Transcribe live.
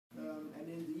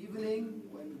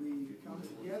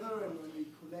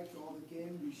collect all the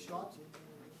game we shot,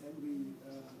 and we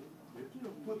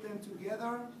put them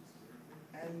together,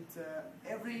 and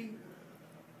every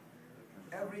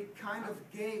kind of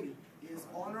game is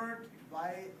honored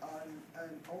by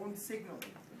an own signal.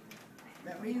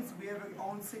 That means we have an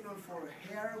own signal for a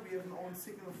hare, we have an own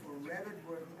signal for a rabbit,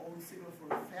 we have an own signal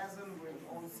for a pheasant, we have an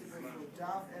own signal for a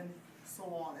dove, and so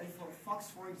on. And for a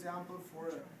fox, for example, for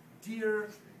a deer,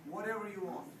 whatever you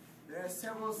want. There are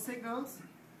several signals,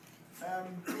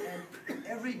 and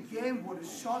every game what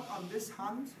is shot on this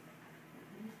hunt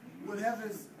will have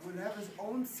his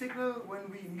own signal when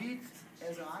we meet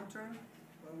as a hunter,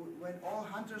 when all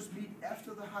hunters meet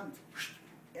after the hunt.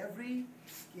 Every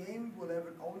game will have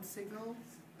an own signal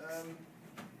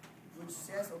which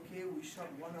says, okay, we shot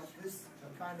one of this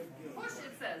kind of game. Push,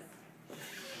 it says.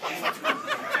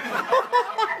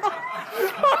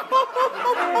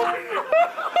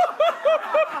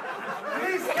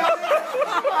 Please come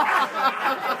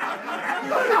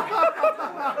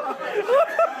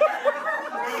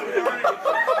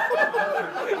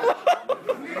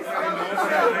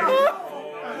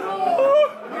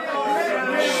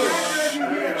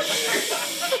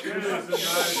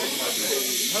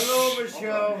Hello,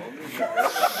 Michelle.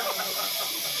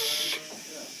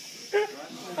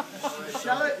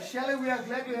 Shelley, we are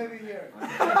glad to have you here.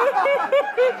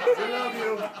 We love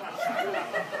you.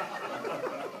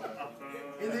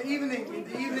 In the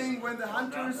evening, when the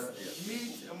hunters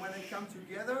meet and when they come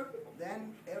together,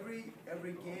 then every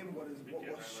game what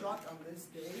was shot on this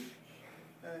day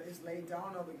is laid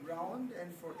down on the ground,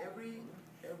 and for every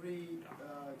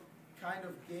kind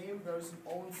of game there is an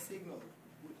own signal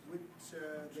which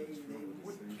they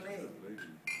would play.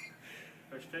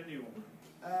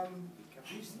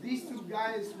 These two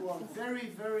guys who are very,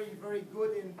 very, very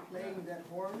good in playing that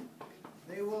horn,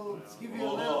 they will give you a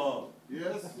little.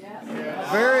 Yes.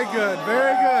 Yeah. Very good,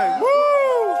 very good.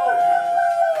 Woo!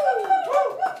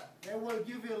 They will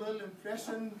give you a little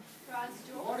impression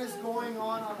what is going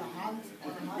on a hunt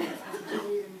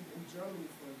today in Germany,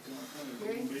 for example.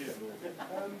 Okay?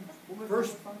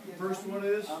 First one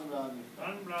is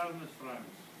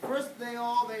First they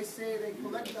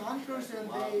collect the hunters and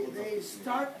they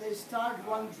start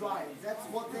one drive. That's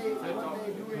what they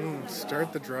do.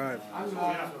 Start the drive.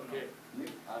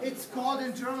 It's called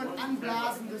in German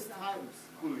Anblasen des Treibens.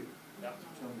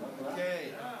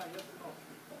 okay.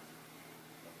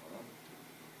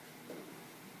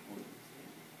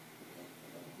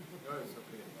 No, it's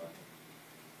okay.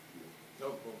 No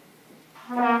problem.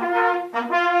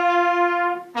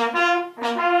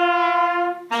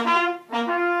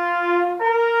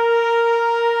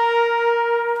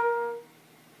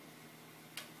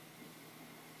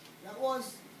 That was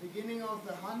the beginning of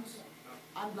the hunt,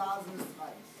 Anblasen des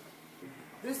Treibens.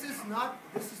 This is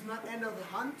not end of the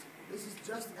hunt. This is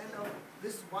just end of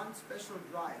this one special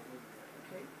drive.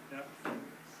 Okay. Yeah.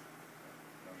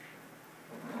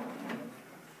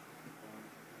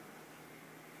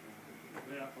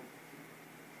 Yeah.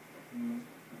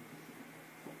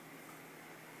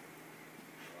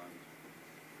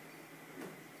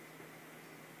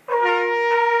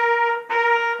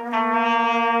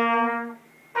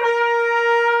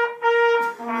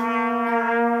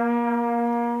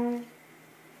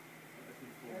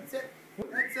 That's it.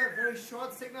 That's a very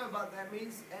short signal, but that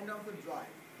means end of the drive.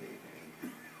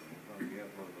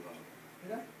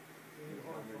 Yeah?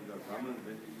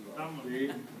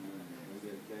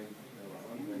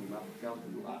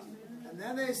 And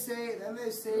then they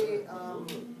say,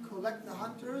 collect the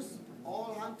hunters.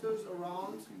 All hunters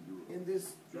around in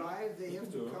this drive, they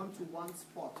have to come to one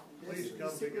spot. This is the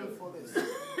signal for this.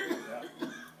 Yeah.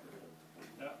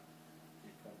 Yeah.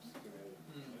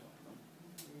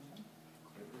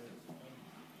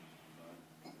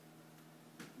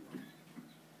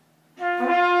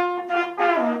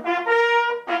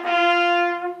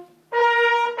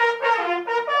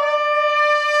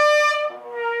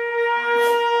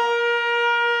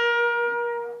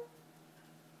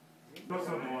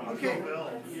 Okay.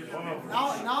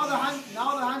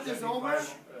 Now the hunt is over.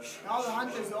 Now the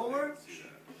hunt is over,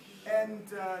 and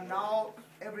now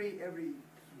every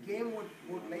game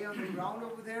would lay on the ground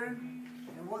over there.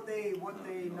 And what they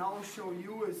now show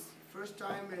you is first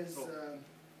time is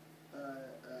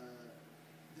the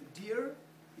deer,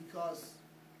 because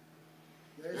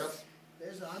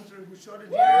there's a hunter who shot a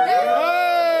deer. Hey!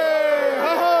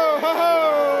 Ho, ho, ho!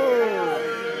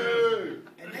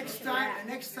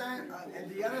 Next time, and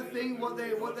the other thing what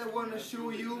they want to show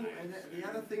you, and the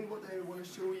other thing what they want to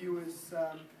show you is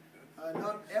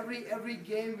not every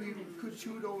game we could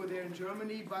shoot over there in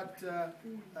Germany, but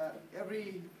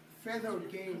every feather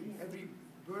game, every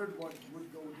bird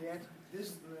would go dead. This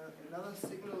is another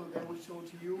signal that will show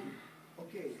to you.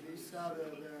 Okay, these are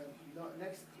the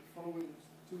next following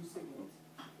two signals.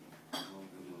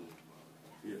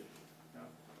 Hier.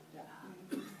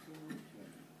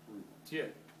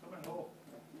 Hier. Oh.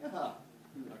 Yeah.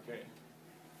 Okay.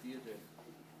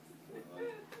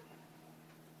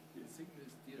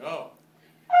 Oh. Go.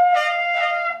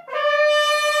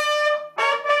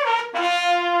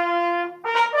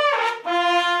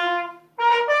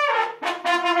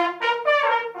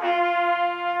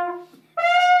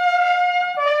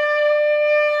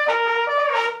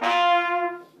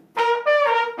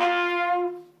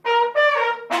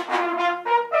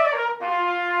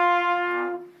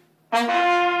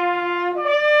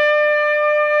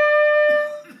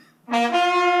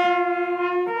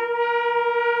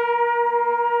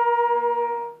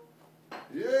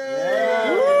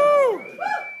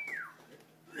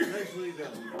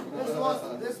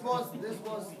 This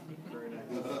was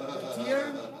the deer,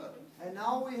 and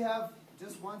now we have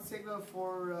just one signal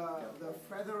for the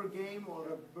feather game or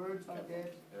the birds like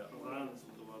that. Yeah.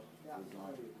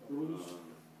 Bruce.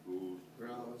 Bruce.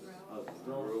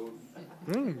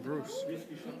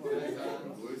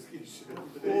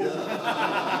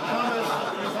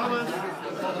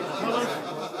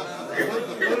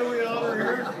 What are we over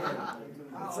here?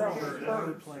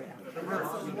 Bird plant.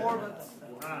 Some warblers.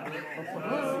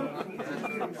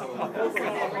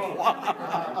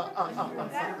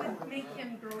 That would make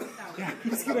him gross out. Yeah,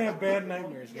 he's gonna have bad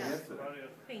nightmares. Yes.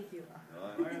 Thank you.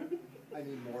 I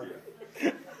need more.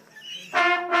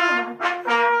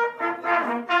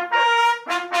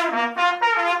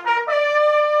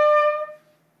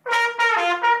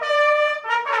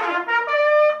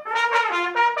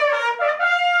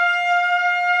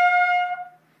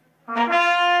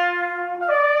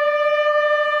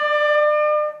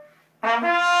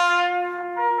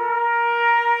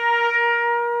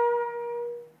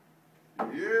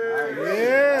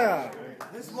 Yeah.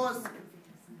 This was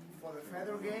for the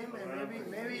feather game, and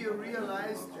maybe you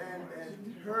realized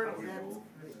and heard that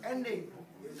the ending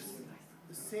is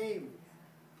the same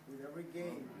with every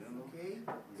game. Okay,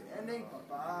 the ending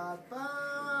ba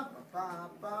ba ba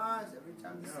ba is every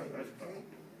time the same. Okay,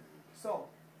 so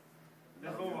the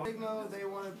signal they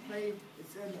want to play.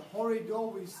 It's in horrido.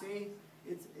 We say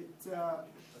it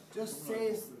just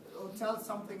says or tells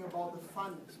something about the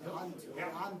fun, the hunt,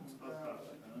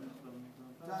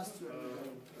 does to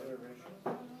everything.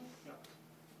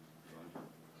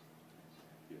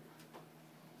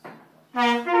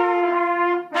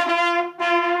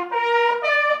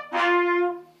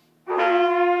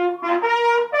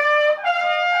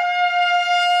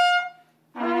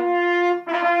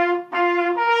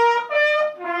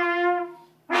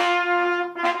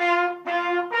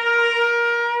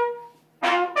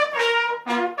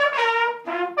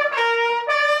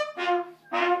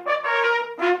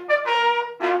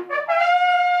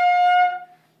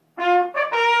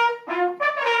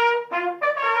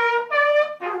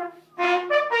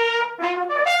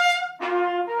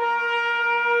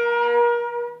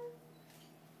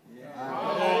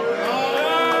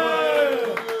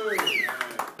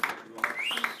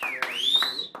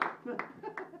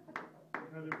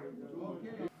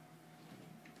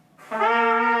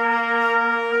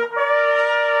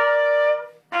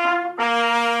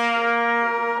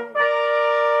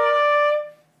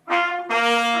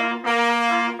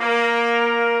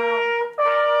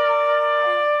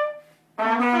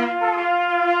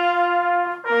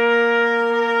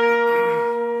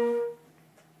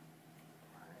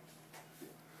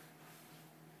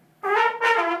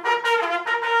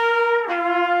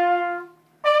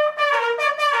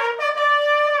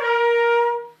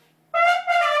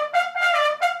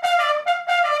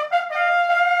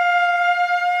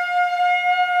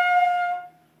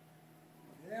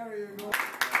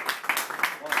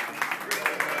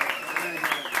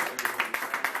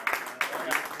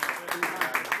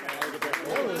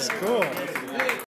 That was cool.